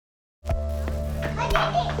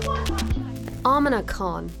Amina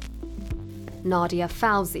Khan, Nadia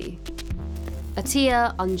Fauzi,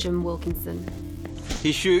 Atiya Anjum Wilkinson.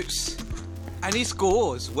 He shoots and he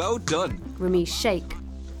scores. Well done. Ramesh Sheikh.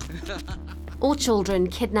 All children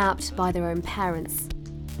kidnapped by their own parents.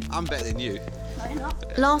 I'm better than you.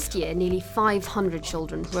 Last year, nearly 500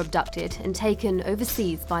 children were abducted and taken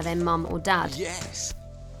overseas by their mum or dad. Yes,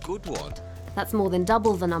 good one. That's more than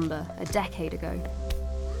double the number a decade ago.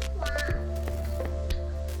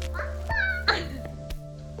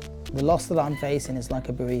 The loss that I'm facing is like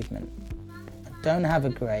a bereavement. I don't have a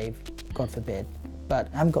grave, God forbid, but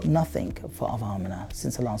I haven't got nothing of Amina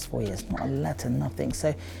since the last 4 years, not a letter, nothing.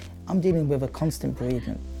 So I'm dealing with a constant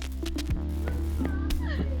bereavement.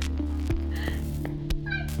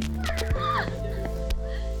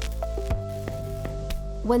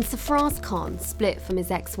 When Sarfraz Khan split from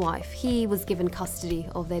his ex-wife, he was given custody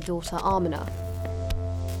of their daughter Amina.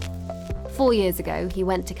 4 years ago, he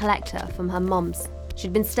went to collect her from her mum's.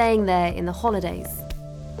 She'd been staying there in the holidays,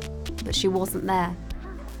 but she wasn't there.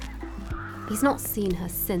 He's not seen her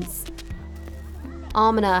since.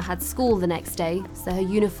 Amina had school the next day, so her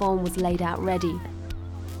uniform was laid out ready.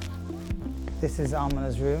 This is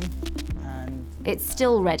Amina's room, and It's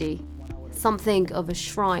still ready, something of a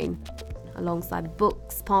shrine, alongside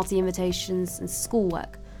books, party invitations and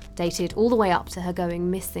schoolwork, dated all the way up to her going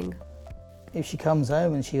missing. if she comes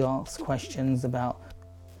home and she asks questions about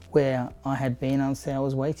where I had been, I'll say I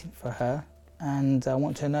was waiting for her, and I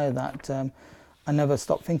want to know that I never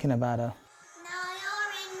stopped thinking about her.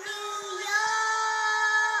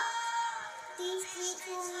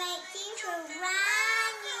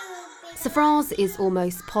 Sarfraz is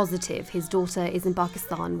almost positive his daughter is in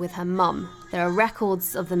Pakistan with her mum. There are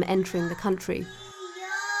records of them entering the country.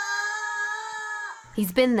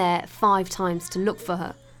 He's been there 5 times to look for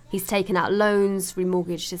her. He's taken out loans,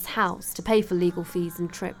 remortgaged his house to pay for legal fees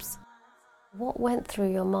and trips. What went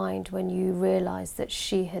through your mind when you realised that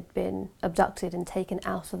she had been abducted and taken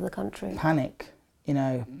out of the country? Panic, you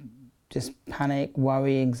know, just panic,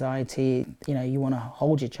 worry, anxiety. You know, you want to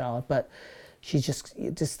hold your child, but she's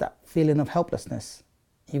just that feeling of helplessness.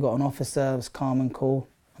 You've got an officer who's calm and cool.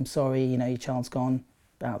 I'm sorry, you know, your child's gone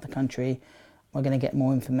out of the country. We're going to get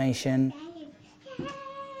more information.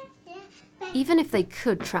 Even if they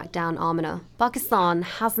could track down Amina, Pakistan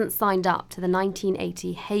hasn't signed up to the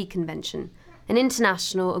 1980 Hague Convention, an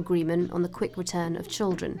international agreement on the quick return of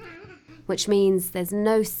children, which means there's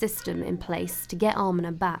no system in place to get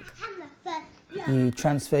Amina back. You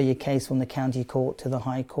transfer your case from the county court to the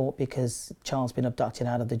High Court because the child's been abducted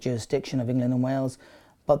out of the jurisdiction of England and Wales.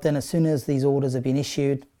 But then as soon as these orders have been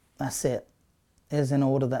issued, that's it. Here's an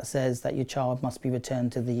order that says that your child must be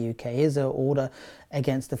returned to the UK. Here's an order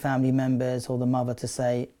against the family members or the mother to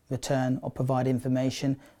say return or provide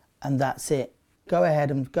information, and that's it. Go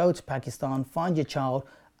ahead and go to Pakistan, find your child,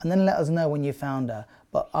 and then let us know when you found her.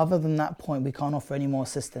 But other than that point, we can't offer any more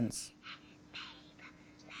assistance.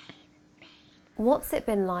 What's it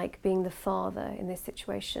been like being the father in this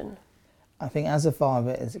situation? I think as a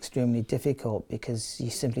father it's extremely difficult because you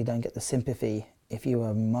simply don't get the sympathy if you're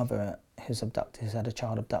a mother who's abducted, who's had a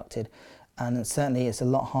child abducted. And certainly it's a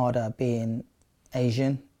lot harder being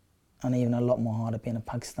Asian and even a lot more harder being a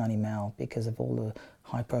Pakistani male because of all the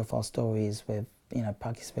high profile stories with, you know,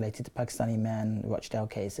 related to Pakistani men, Rochdale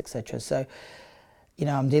case, etc. So, you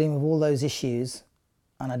know, I'm dealing with all those issues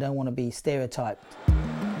and I don't want to be stereotyped.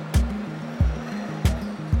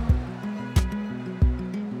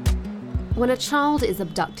 When a child is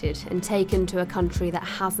abducted and taken to a country that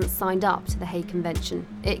hasn't signed up to the Hague Convention,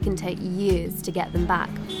 it can take years to get them back.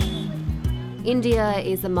 India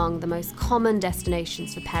is among the most common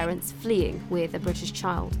destinations for parents fleeing with a British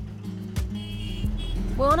child.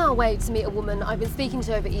 We're on our way to meet a woman I've been speaking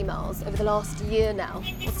to over emails over the last year now.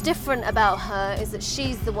 What's different about her is that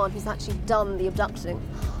she's the one who's actually done the abducting.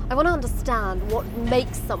 I want to understand what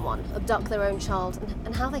makes someone abduct their own child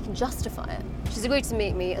and how they can justify it. She's agreed to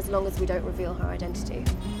meet me as long as we don't reveal her identity.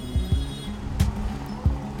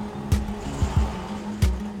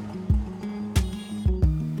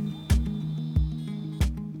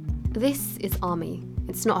 This is Ami.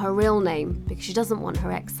 It's not her real name because she doesn't want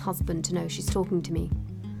her ex-husband to know she's talking to me.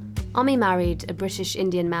 Ami married a British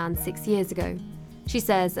Indian man 6 years ago. She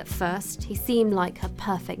says at first he seemed like her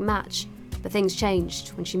perfect match, but things changed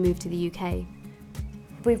when she moved to the UK.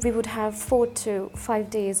 We would have 4 to 5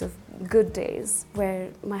 days of good days where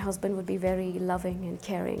my husband would be very loving and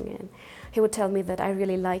caring, and he would tell me that I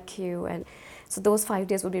really like you, and so those 5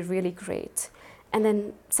 days would be really great. And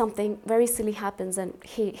then something very silly happens and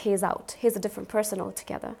he's out. He's a different person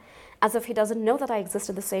altogether. As if he doesn't know that I exist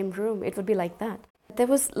in the same room, it would be like that. There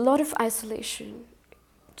was a lot of isolation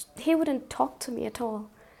he wouldn't talk to me at all.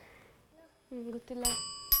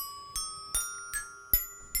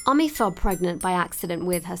 Ami fell pregnant by accident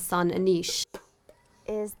with her son Anish.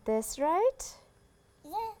 Is this right?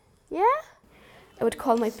 Yeah? I would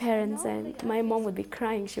call my parents and my mom would be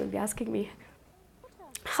crying. She would be asking me,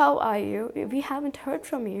 how are you? We haven't heard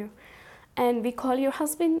from you. And we call your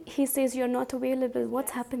husband, he says you're not available.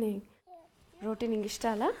 What's happening?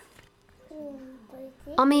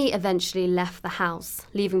 Ami eventually left the house,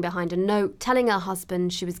 leaving behind a note telling her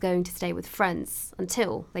husband she was going to stay with friends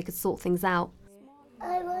until they could sort things out.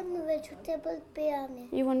 I want vegetable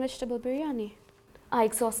biryani. You want vegetable biryani? I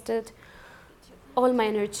exhausted all my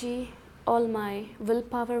energy, all my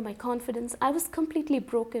willpower, my confidence. I was completely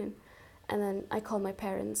broken. And then I called my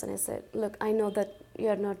parents and I said, look, I know that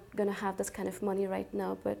you're not going to have this kind of money right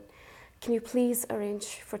now, but can you please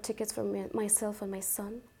arrange for tickets for myself and my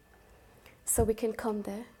son so we can come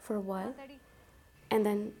there for a while? And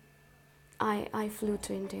then I flew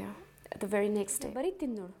to India the very next day.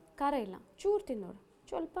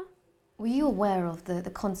 Were you aware of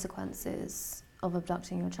the consequences of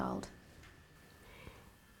abducting your child?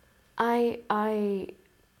 I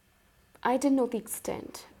didn't know the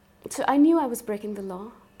extent. So I knew I was breaking the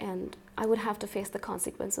law and I would have to face the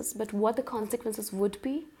consequences. But what the consequences would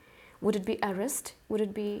it be arrest? Would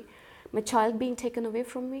it be my child being taken away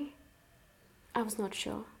from me? I was not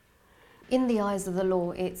sure. In the eyes of the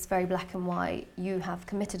law, it's very black and white. You have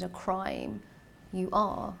committed a crime. You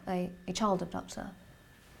are a child abductor.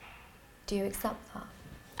 Do you accept that?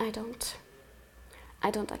 I don't.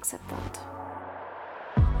 I don't accept that.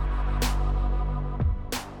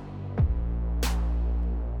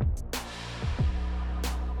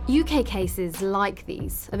 UK cases like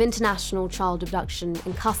these of international child abduction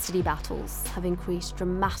and custody battles have increased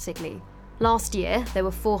dramatically. Last year, there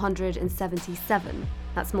were 477.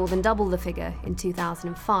 That's more than double the figure in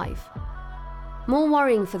 2005. More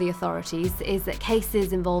worrying for the authorities is that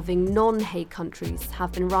cases involving non-Hague countries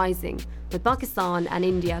have been rising, with Pakistan and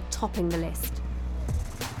India topping the list.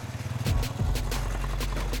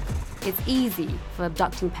 It's easy for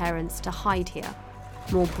abducting parents to hide here.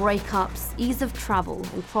 More breakups, ease of travel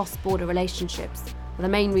and cross-border relationships are the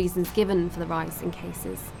main reasons given for the rise in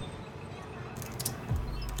cases.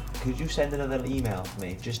 Could you send another email for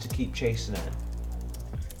me just to keep chasing it?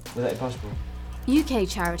 Was that possible? UK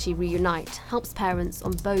charity Reunite helps parents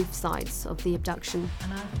on both sides of the abduction.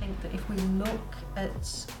 And I think that if we look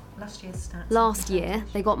at last year's stats... Last year,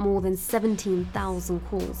 they got more than 17,000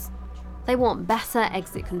 calls. They want better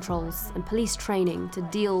exit controls and police training to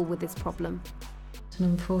deal with this problem. And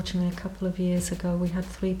unfortunately, a couple of years ago, we had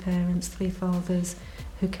 3 parents, 3 fathers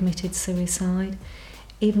who committed suicide.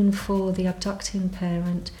 Even for the abducting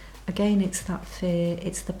parent, again, it's that fear,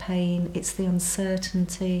 it's the pain, it's the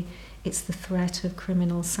uncertainty, it's the threat of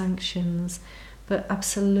criminal sanctions. But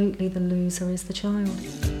absolutely the loser is the child.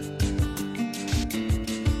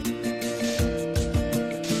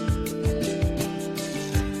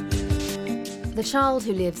 The child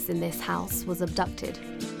who lives in this house was abducted.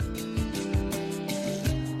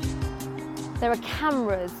 There are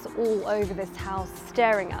cameras all over this house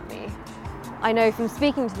staring at me. I know from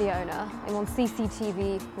speaking to the owner, I'm on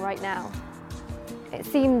CCTV right now. It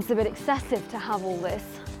seems a bit excessive to have all this,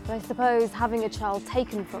 but I suppose having a child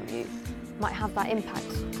taken from you might have that impact.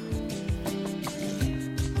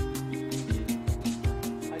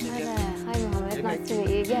 Hi there. Hi Mohammed, nice to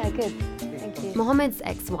meet you. Yeah, good. Thank you. Mohammed's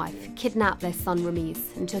ex-wife kidnapped their son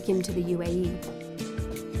Ramiz and took him to the UAE.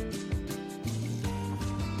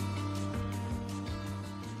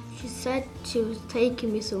 She said she was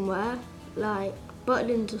taking me somewhere, like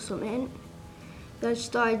Butlins or something. Then she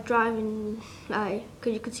started driving, like,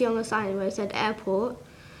 because you could see on the sign where it said airport.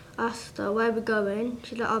 I asked her, where are we going?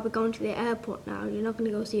 She's like, I'll be going to the airport now. You're not going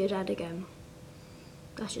to go see your dad again.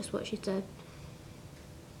 That's just what she said.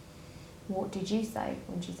 What did you say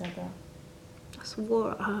when she said that? I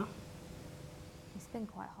swore at her. It's been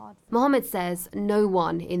quite hard. Mohammed says no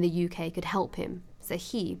one in the UK could help him, so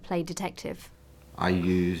he played detective. I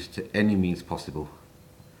used any means possible.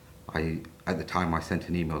 At the time, I sent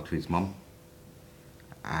an email to his mum,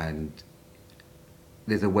 and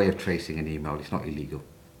there's a way of tracing an email. It's not illegal,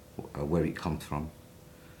 where it comes from.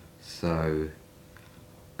 So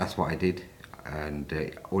that's what I did,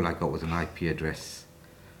 and all I got was an IP address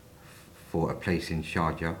for a place in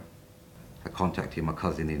Sharjah. I contacted my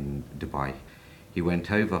cousin in Dubai. He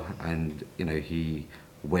went over, and he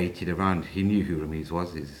waited around. He knew who Ramiz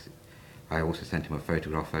was. I also sent him a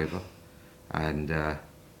photograph over, and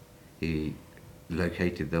he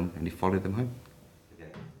located them and he followed them home.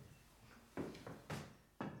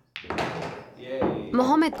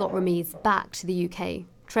 Mohammed got Ramiz back to the UK,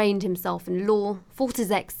 trained himself in law, fought his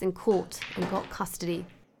ex in court and got custody.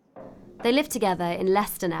 They live together in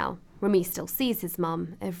Leicester now. Rami still sees his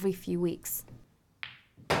mum every few weeks.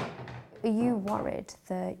 Are you worried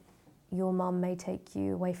that your mum may take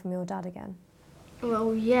you away from your dad again?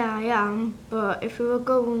 Well, yeah, I am, but if we were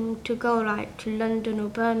going to go like to London or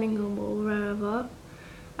Birmingham or wherever,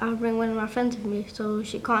 I'll bring one of my friends with me so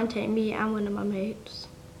she can't take me and one of my mates.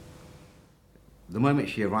 The moment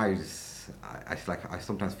she arrives, I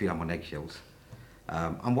sometimes feel I'm on eggshells.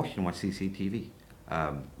 I'm watching them on CCTV.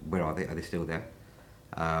 Where are they? Are they still there?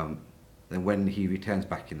 Then when he returns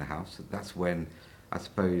back in the house, that's when I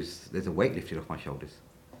suppose there's a weight lifted off my shoulders.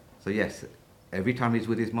 So yes, every time he's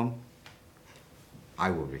with his mum,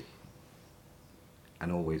 I worry,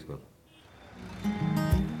 and always will.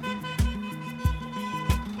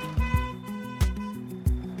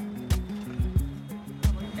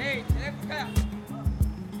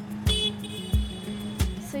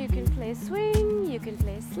 So you can play swing, you can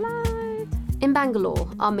play slide. In Bangalore,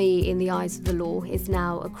 Ami, in the eyes of the law, is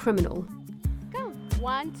now a criminal. Go,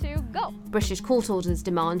 1, 2, go. British court orders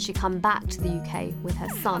demand she come back to the UK with her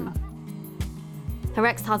son. Her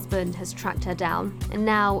ex-husband has tracked her down, and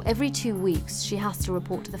now every 2 weeks she has to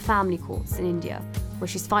report to the family courts in India, where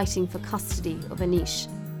she's fighting for custody of Anish.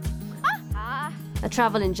 A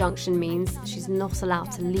travel injunction means she's not allowed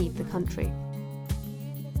to leave the country.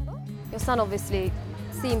 Your son obviously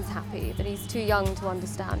seems happy, but he's too young to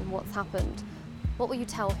understand what's happened. What will you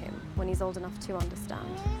tell him when he's old enough to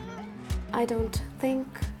understand? I don't think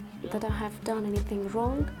that I have done anything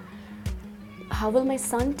wrong. How will my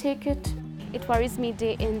son take it? It worries me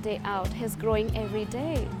day in, day out. He's growing every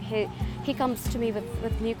day. He comes to me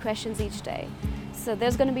with new questions each day. So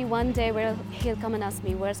there's going to be one day where he'll come and ask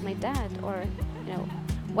me, where's my dad? Or,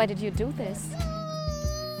 why did you do this?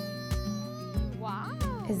 Wow.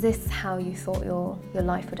 Is this how you thought your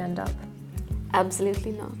life would end up?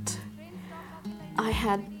 Absolutely not. I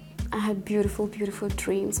had beautiful, beautiful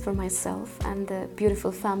dreams for myself and the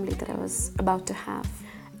beautiful family that I was about to have,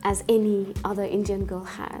 as any other Indian girl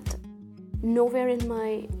had. Nowhere in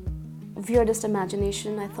my weirdest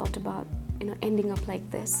imagination I thought about, ending up like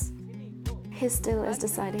this. He still is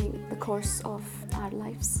deciding the course of our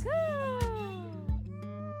lives.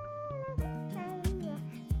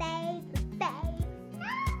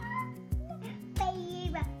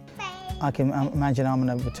 I can imagine I'm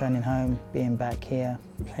going to be returning home, being back here,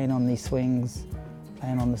 playing on these swings,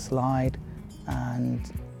 playing on the slide, and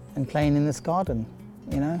playing in this garden,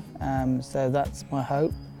 So that's my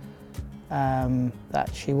hope. That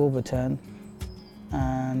she will return,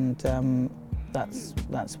 and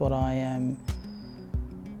that's what I